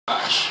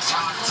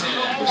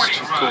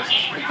Morning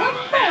Rush.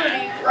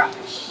 Morning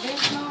Rush.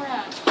 There's no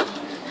rush.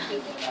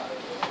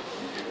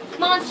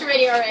 Monster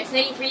Radio RX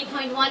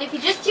 93.1. If you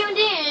just tuned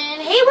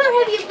in, hey, where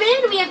have you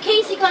been? We have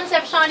Casey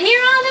Concepcion here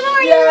on the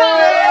Morning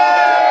Rush.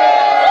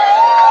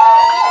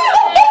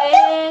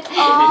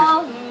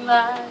 All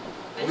my.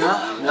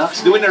 No,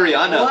 she's doing a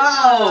Rihanna.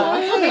 Wow!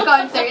 The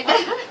concert.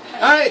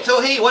 Alright, so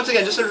hey, once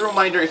again, just a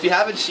reminder, if you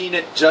haven't seen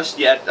it just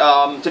yet,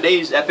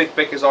 today's epic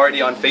pic is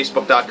already on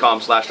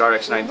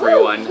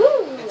facebook.com/rx931.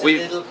 It's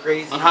a little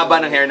crazy. Ang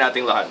haba ng hair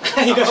nating lahat.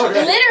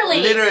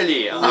 Literally.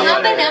 Literally.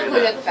 Mahaba na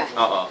kulot pa.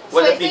 Oo.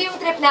 So ito yung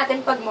trip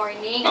natin pag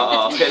morning.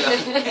 Oo.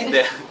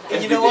 Hindi.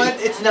 And you know what?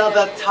 It's now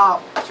the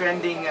top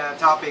trending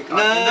topic in the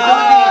No.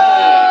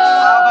 Philippines.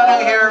 Ang haba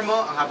ng hair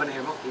mo. Ang haba ng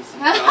hair mo, Casey.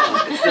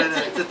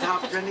 It's the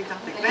top trending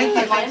topic.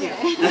 Thank you.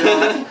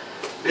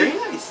 Very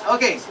nice.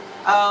 Okay.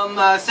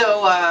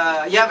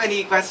 You have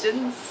any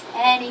questions?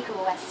 Any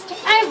question?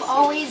 I've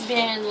always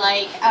been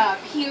like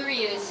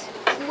curious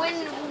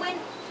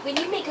when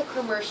you make a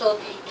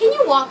commercial, can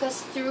you walk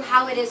us through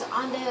how it is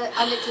on the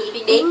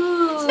taping day?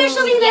 Ooh,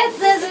 Especially yes.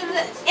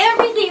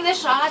 everything, the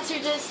shots are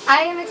just.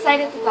 I am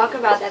excited to talk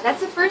about that. That's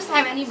the first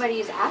time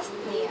anybody has asked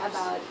me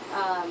about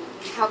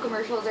how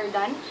commercials are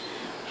done.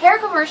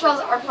 Hair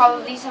commercials are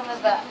probably some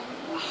of the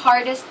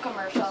hardest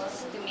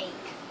commercials to make.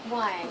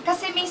 Why?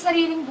 Kasi may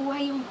sariling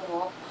buhay yung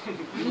buhok.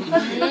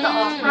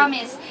 Totoo,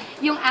 promise.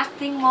 Yung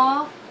acting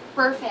mo,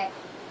 perfect.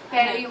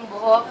 Pero yung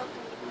buhok,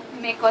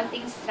 may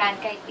konting strand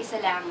kahit isa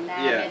lang na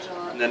medyo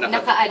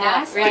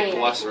nakaalas. Right.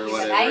 Plus or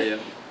whatever, yeah.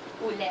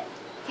 Ulit.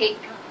 Take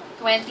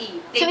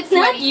 20. So it's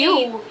not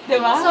you,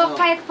 diba? So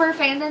kahit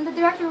perfect, and then the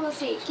director will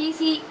say,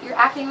 Casey, your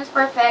acting was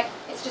perfect,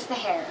 it's just the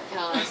hair.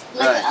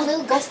 Like a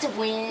little gust of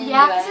wind.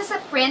 Yeah, diba? kasi sa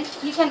print,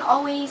 you can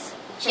always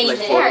change Like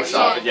the hair.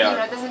 Photoshop, yeah. You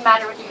know, it doesn't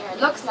matter what your hair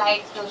looks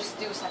like, they'll just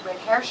do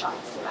separate hair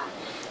shots, diba?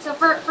 So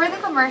for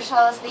the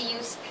commercials, they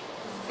use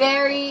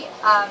they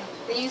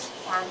use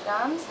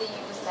phantoms, they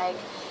use like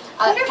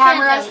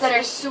cameras that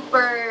are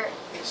super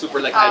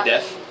like high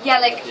def? Yeah,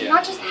 like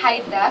not just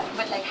high def,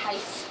 but like high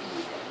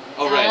speed.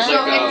 Oh right,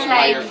 So like it's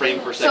higher frame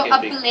per so second a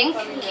thing. blink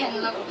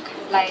can look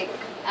like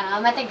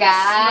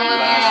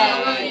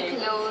matagal. slowly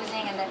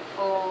closing and then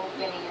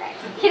opening your eyes.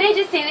 Can I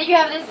just say that you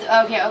have this,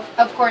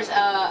 of course,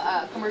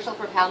 a commercial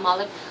for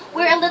Palmolive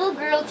where a little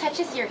girl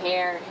touches your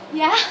hair.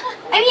 Yeah.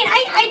 I mean,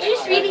 I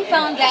just really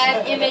found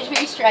that image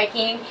very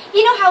striking.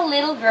 You know how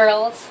little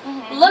girls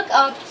look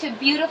up to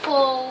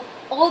beautiful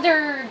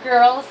older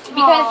girls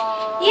because,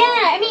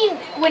 I mean,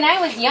 when I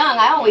was young,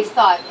 I always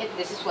thought,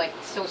 this is like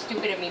so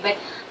stupid of me, but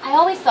I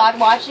always thought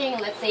watching,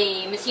 let's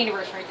say, Miss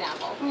Universe, for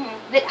example,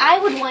 that I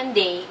would one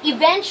day,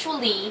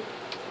 eventually,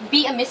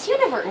 be a Miss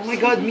Universe. Oh my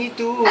God, me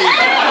too.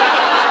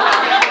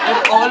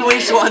 I've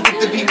always wanted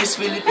to be Miss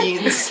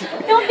Philippines.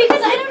 No,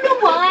 because I don't know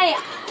why.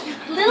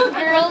 Little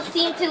girls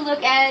seem to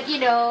look at, you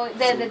know,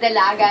 the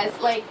lagas,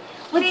 like,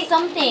 with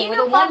something, with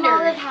a wonder.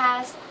 Palmolive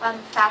has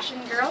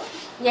Fashion Girl,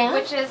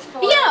 which is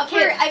for kids.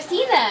 I've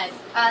seen that.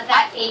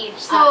 That age.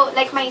 So,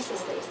 like my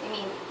sisters, I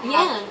mean.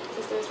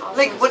 Sisters also.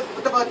 Like, what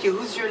about you?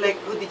 Who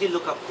did you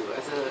look up to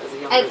as a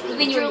young person?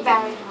 Drew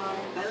Barrymore.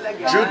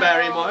 Drew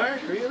Barrymore?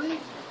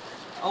 Really?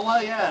 Oh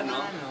well, yeah,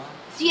 no.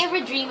 Do you ever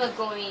dream of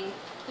going,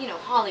 you know,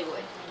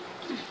 Hollywood?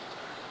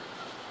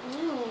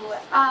 Ooh,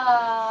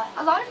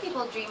 a lot of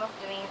people dream of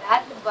doing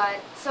that, but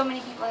so many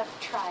people have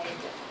tried.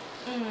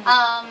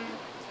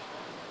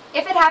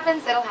 If it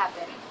happens, it'll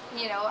happen.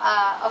 You know,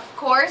 of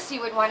course,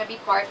 you would want to be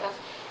part of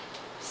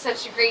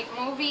such great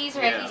movies,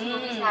 or at least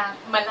movies na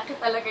malaki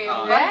talaga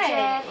yung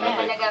budget, na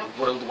talagang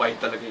worldwide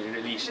talaga yung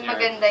release niya.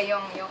 maganda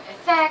yung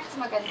effects,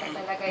 maganda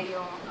talaga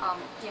yung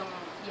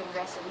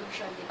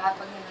resolution, di ba?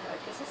 Pag nanonood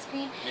ka sa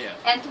screen,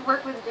 and to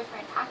work with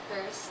different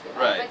actors, di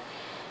ba? But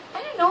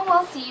I don't know,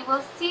 we'll see.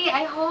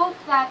 I hope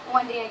that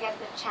one day I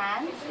get the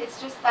chance. It's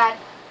just that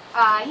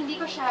hindi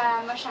ko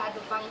siya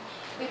masyado pang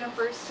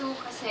pinupursue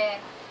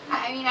kasi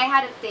I mean, I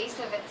had a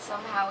taste of it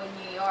somehow in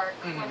New York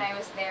when I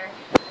was there.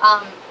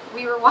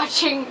 We were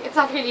watching, it's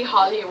not really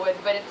Hollywood,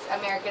 but it's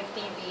American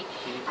TV.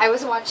 I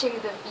was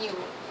watching The View,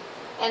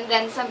 and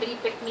then somebody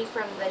picked me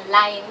from the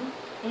line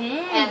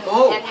and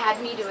had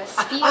me do a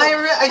spiel.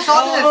 I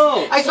saw this!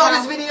 I saw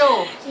this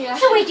video! Yeah.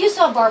 So wait, you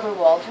saw Barbara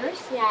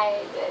Walters? Yeah,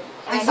 I did.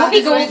 I saw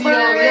this video,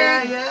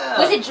 yeah.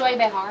 Was it Joy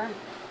Behar?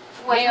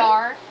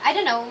 Behar? I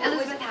don't know.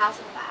 Elizabeth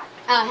Hasselbeck.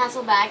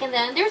 Hasselbeck, and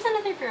then there's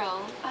another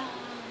girl.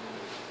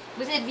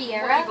 Was it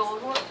Vieira?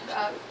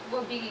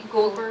 Whoopi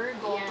Goldberg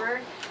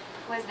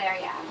was there,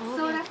 yeah.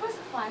 So that was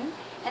fun.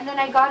 And then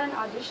I got an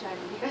audition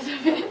because of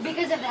it.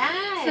 Because of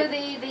that. So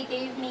they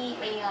gave me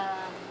a,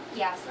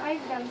 so I've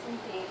done some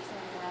tapes,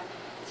 and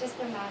it's just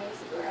a matter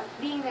of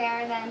being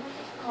there. And then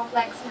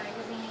Complex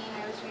magazine,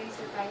 I was really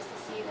surprised to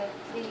see that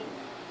they,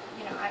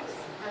 you know, I was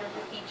part of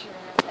the feature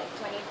of like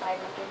 25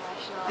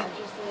 international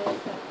actresses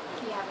that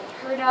we haven't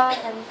heard of,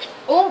 and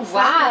Oh,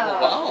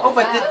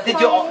 but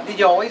did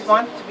you always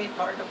want to be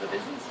part of the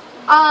business?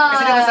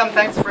 Because it was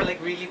sometimes for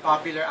like really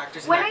popular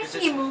actors and when actresses. I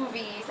see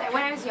movies,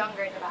 when I was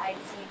younger, I'd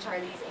see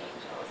Charlie's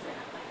Angels, and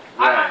I'm like,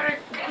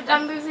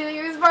 I'm losing the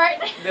use part.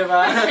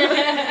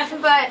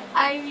 But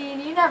I mean,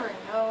 you never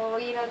know.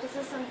 You know, this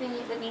is something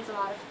that needs a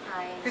lot of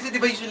time. Kasi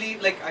diba usually,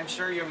 like, I'm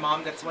sure your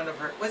mom, that's one of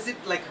her, was it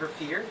like her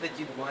fear that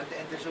you'd want to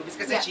enter showbiz?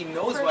 Kasi she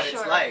knows what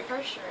it's like.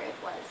 For sure it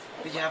was.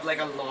 Did you have like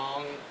a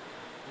long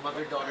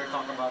mother-daughter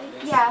talk about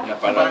this? Yeah.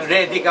 Parang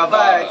ready ka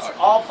ba? It's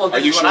awful. Are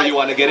you sure you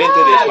want to get into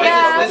this?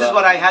 This is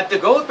what I had to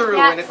go through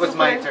when it was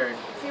my turn.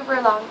 Super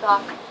long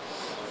talk.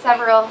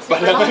 Several long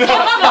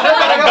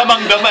Parang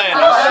damang-dama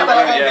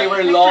They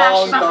were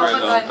long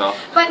talks.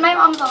 But my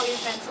mom's always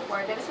been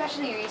supportive,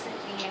 especially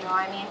recently, you know.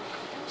 I mean,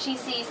 she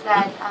sees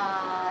that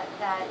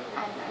that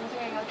I'm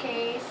doing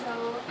okay,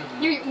 so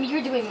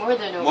you're doing more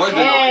than okay. More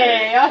than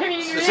okay. I mean,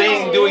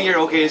 Saying doing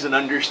your okay is an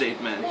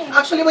understatement.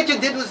 Actually, what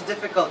you did was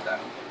difficult.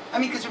 I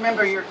mean, because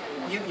remember, you're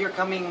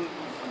coming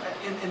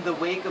in the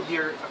wake of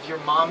your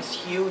mom's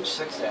huge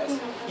success.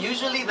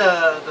 Usually,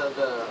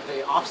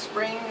 the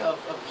offspring of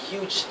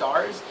huge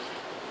stars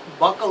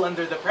buckle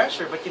under the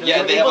pressure, but you know, yeah,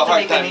 you're they have able a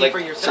hard to make time a name like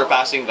for yourself.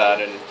 surpassing that.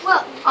 And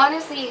well,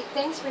 honestly,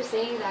 thanks for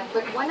saying that.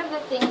 But one of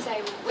the things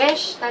I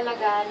wish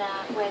talaga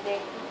na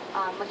pwedeng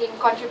maging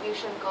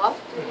contribution ko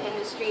to the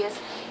industry is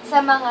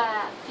sa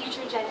mga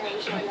future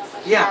generations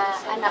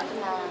na anak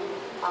ng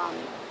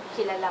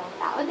kilalang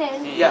tao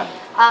din. Yeah.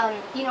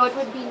 You know, it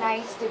would be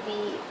nice to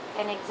be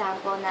an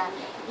example na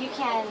you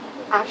can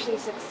actually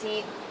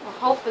succeed,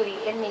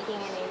 hopefully, in making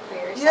a name for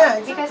yourself.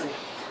 Yeah, exactly. Because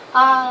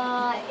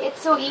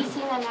it's so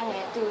easy na lang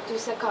to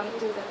succumb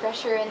to the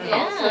pressure and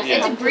also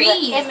it's a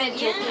breeze. To the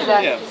image,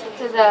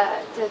 to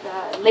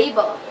the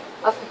label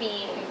of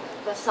being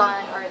the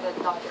son or the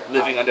daughter.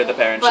 living under the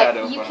parent But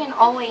shadow. you can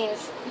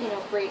always, you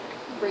know, break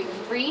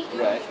free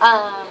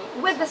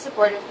with the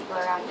support of people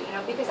around you, you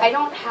know, because I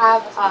don't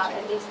have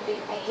at least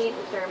I hate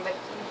the term, but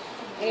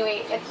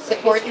anyway, it's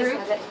support group,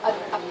 group,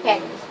 a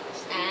peg.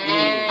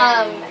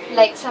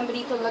 Like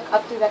somebody to look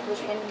up to that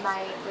was in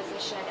my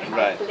position, in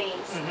my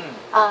place.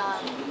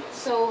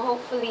 So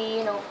hopefully,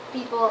 you know,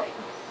 people,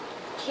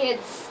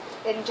 kids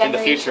in generations in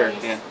the future,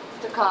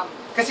 to come.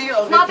 It's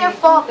not their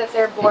fault that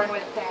they're born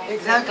with parents.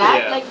 Exactly.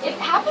 Like that. Like it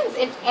happens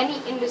in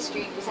any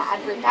industry, sa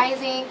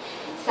advertising,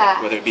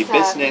 whether it be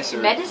business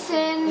or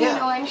medicine. You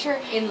know, I'm sure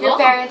in your law.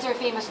 parents are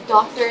famous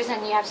doctors,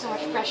 and you have so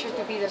much pressure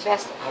to be the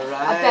best,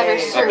 a better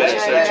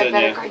surgeon, or a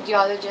better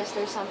cardiologist,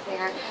 or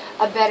something, or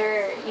a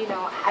better, you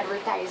know,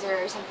 advertiser,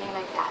 or something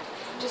like that.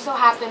 Just so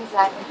happens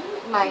that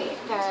my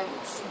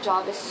parents'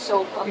 job is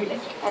so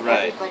public, and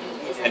everybody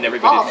is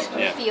involved,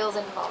 feels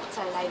involved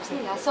sa lives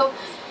nila.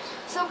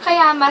 So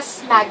kaya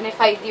mas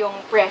magnified yung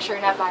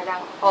pressure na parang,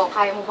 oh,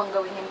 kaya mo bang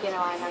gawin yung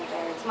ginawa ng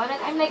parents mo? And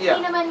I'm like,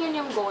 hindi naman yun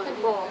yung goal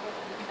ko.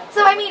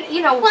 So I mean,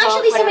 you know. Well,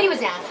 actually, somebody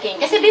was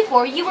asking. I said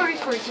before you were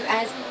referred to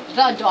as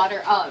the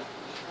daughter of,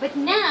 but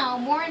now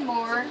more and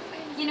more,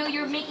 you know,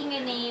 you're making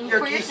a name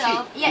for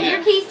yourself. Yeah,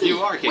 you're Casey.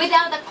 You are Casey.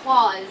 Without the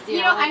clause.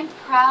 You know, I'm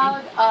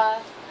proud of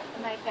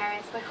my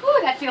parents, but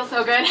whew, that feels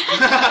so good.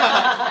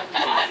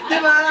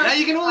 Now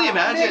you can only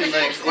imagine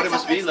like what it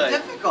must be like.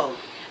 It's difficult.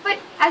 But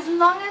as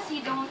long as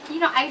you don't, you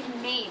know, I've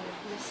made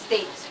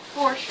mistakes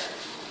for sure.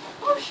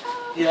 For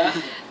sure. Yeah.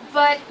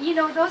 But, you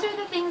know, those are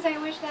the things I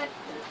wish that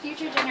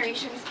future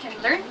generations can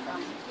learn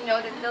from. You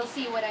know, that they'll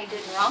see what I did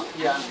wrong.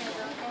 Yeah.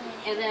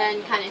 And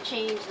then kind of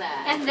change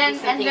that. And then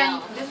decide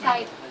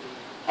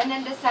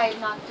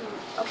not to,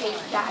 okay,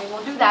 yeah, I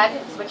won't do that,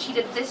 but she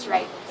did this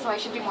right, so I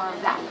should do more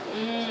of that.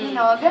 You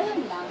know,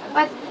 ganun lang.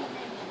 But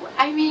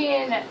I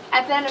mean,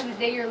 at the end of the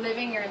day, you're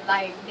living your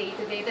life day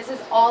to day. This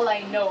is all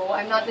I know.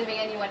 I'm not living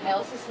anyone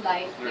else's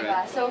life.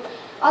 Right. So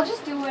I'll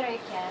just do what I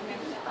can.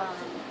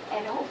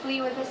 And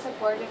hopefully with the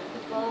support of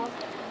people,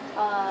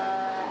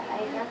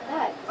 I got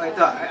that. I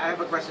have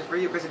a question for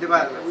you. Because we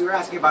were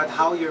asking about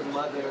how your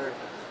mother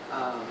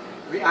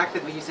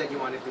reacted when you said you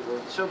wanted to go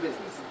to show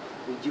business.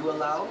 Would you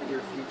allow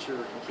your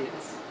future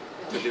kids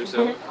to do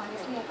so?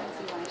 Honestly, I can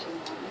see why she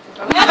wanted to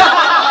go.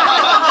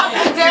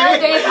 There are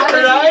days,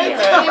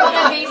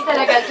 days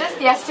talaga, just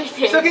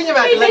yesterday. So can you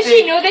imagine? Does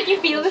she know that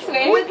you feel this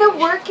way? With the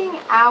working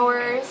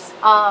hours,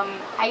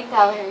 I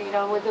tell her, you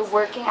know, with the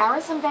working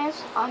hours,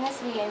 sometimes,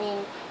 honestly, I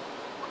mean,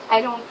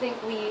 I don't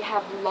think we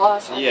have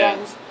laws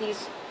against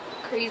these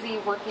crazy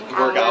working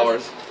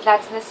hours.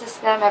 That's the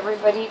system.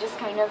 Everybody just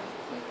kind of,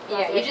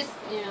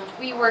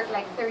 we work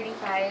like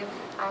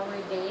 35-hour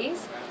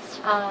days.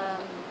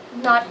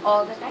 Not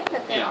all the time,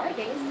 but there are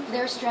days.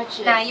 There are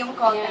stretches. Na yung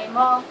call time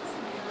mo,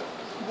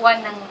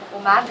 buwan ng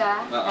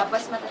umaga,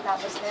 tapos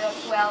matatapos kayo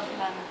 12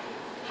 ng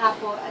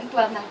hapon,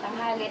 12 ng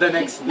tanghali. The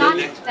next day. Not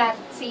that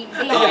same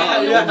day.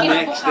 The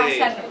next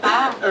day.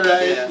 Pa.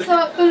 Right.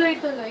 So,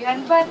 tuloy-tuloy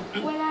yan. But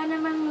wala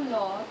namang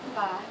law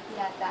pa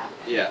yata.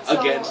 Yeah,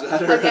 So, against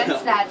that.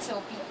 Against that.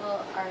 So,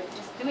 people are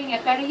just doing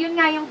it. Pero yun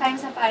nga yung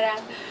times na parang,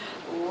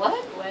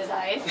 what was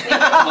I thinking?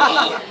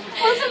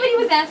 Well, somebody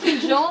was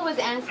asking, Joel was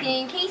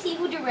asking, Casey,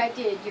 who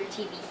directed your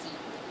TVC?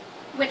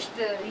 Which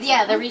the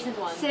recent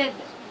one. Sid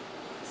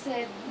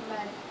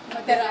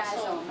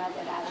Maderazo.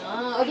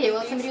 Oh, okay,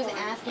 well, somebody was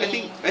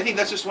asking. I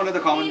think that's just one of the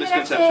common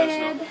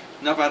misconceptions,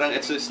 no? Na parang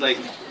it's just like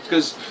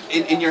Because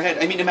in your head,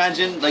 I mean,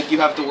 imagine like you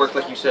have to work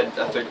like you said,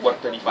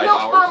 35 No,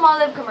 hours.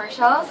 Palmolive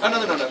commercials. Oh,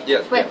 no.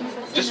 Yeah, But-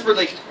 just for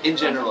like in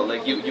general,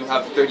 like you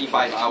have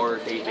 35-hour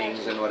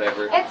tapings and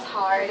whatever. It's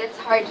hard. It's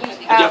hard.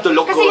 You have to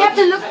look Kasi you good. have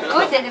to look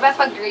good, eh, di ba?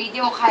 Pag grade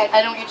yung kahit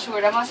anong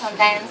itsura mo,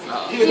 sometimes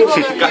people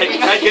will kahit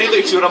ganito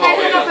yung tsura mo, kahit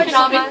okay anong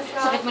lang. pajamas ka.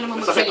 Sakit mo naman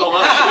Sakit ko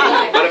magsalita.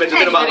 nga. Para medyo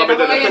tinamakapit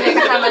na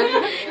lang.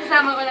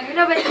 Kasama ko lang.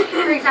 No, but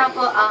for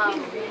example,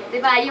 di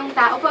ba, yung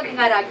tao pag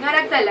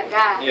ngarag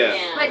talaga. Yeah.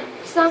 But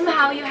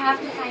somehow you have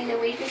to find a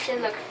way to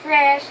still look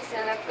fresh, to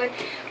still look good.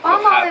 Look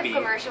Palmolive happy.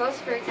 commercials,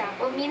 for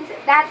example, means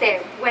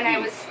dati, when I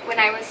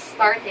was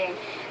starting,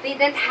 they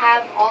didn't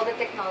have all the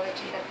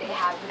technology that they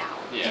have now.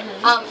 Yeah.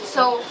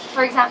 So,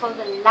 for example,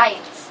 the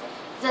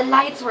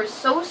lights were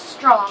so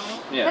strong.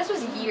 Yeah. This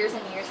was years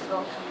and years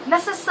ago.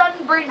 Nasa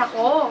sunburn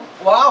ako.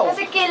 Wow!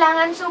 Kasi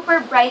kailangan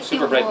super bright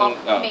Super yung bright buhok.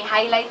 ng- May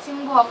highlights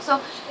yung buhok. So,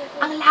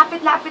 ang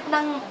lapit-lapit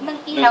ng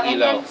ilaw. And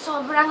then,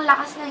 sobrang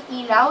lakas ng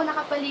ilaw.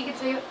 Nakapaligid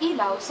sa yung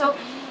ilaw. So,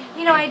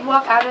 you know, I'd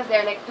walk out of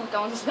there like 2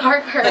 tones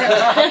darker.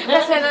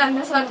 Kasi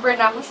na-sunburn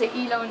ako sa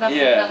ilaw ng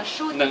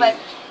shoot. But,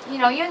 you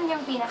know, yun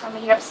yung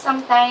pinakamahirap.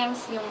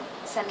 Sometimes, yung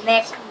sa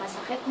neck,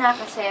 masakit na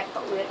kasi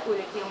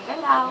paulit-ulit yung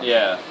galaw.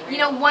 Yeah. You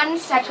know, 1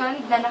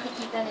 second na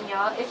nakikita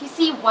ninyo, if you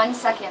see 1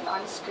 second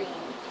on screen,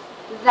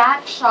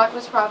 that shot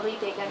was probably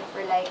taken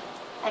for like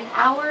an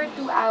hour,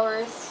 2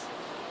 hours,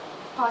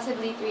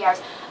 possibly 3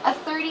 hours. A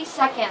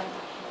 30-second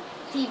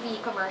TV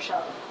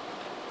commercial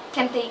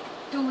can take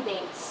 2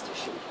 days to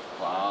shoot.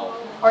 Wow.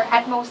 Or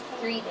at most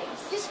 3 days.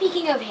 Just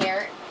speaking of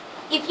hair,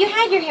 if you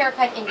had your hair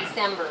cut in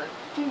December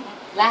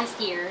last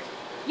year,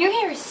 your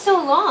hair is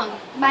so long.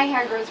 My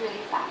hair grows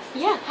really fast.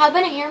 Yeah, haba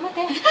ng hair mo,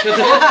 te.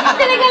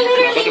 Talaga,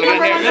 literally,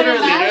 number one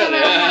Literally,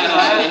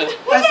 naman.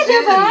 Kasi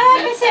diba?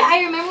 Kasi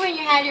I remember when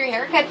you had your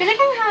hair cut,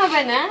 talagang haba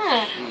na.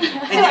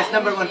 And yes,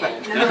 number 1 pa rin.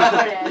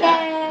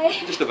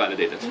 Yay! Just to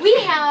validate it. We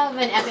have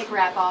an epic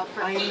wrap-up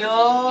for I Casey.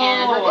 know.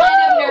 And we're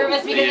kind of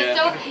nervous because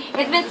Yeah.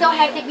 it's been so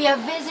hectic. We have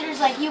visitors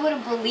like you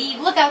wouldn't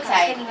believe. Look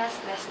outside.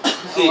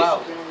 See,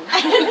 Wow.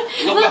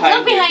 look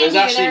behind you. There's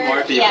you. actually There-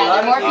 more people. Yeah,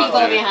 there are more out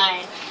people there.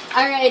 behind.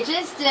 All right,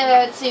 just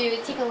to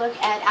take a look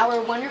at our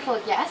wonderful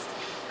guest,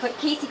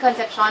 Casey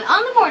Concepcion,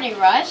 on the Morning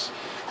Rush.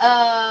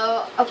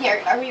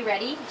 Okay, are we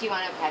ready? Do you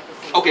want to practice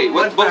it? Okay,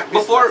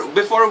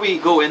 before we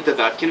go into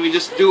that, can we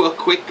just do a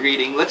quick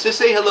greeting? Let's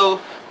just say hello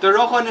to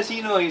Rocco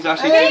Nasino. He's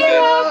actually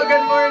Hello,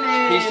 good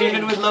morning. He's tuned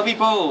in with Lovey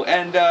Po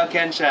and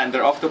Ken Chan.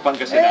 They're off to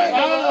Pangasinan.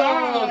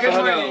 Oh, good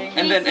So, hello. morning.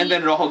 And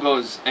then Rocco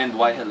goes, and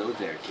why hello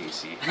there,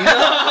 Casey?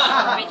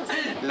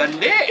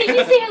 Lande! Can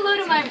you say hello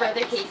to my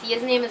brother Casey?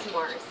 His name is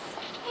Mars.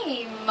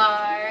 Hey,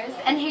 Mars.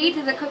 And hey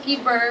to the Cookie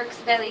Burks,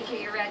 Belly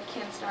K, Red,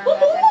 Kim, Storm,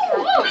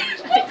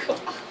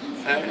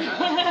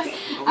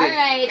 All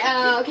right,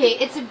 okay,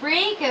 it's a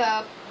break,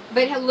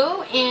 but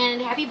hello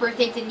and happy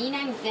birthday to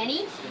Ninang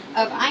Zeni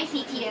of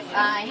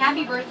ICTSI.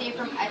 Happy birthday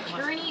from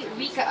Attorney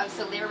Rika of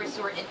Soler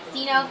Resort and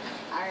Casino.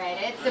 All right,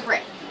 it's a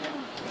break.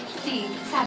 See,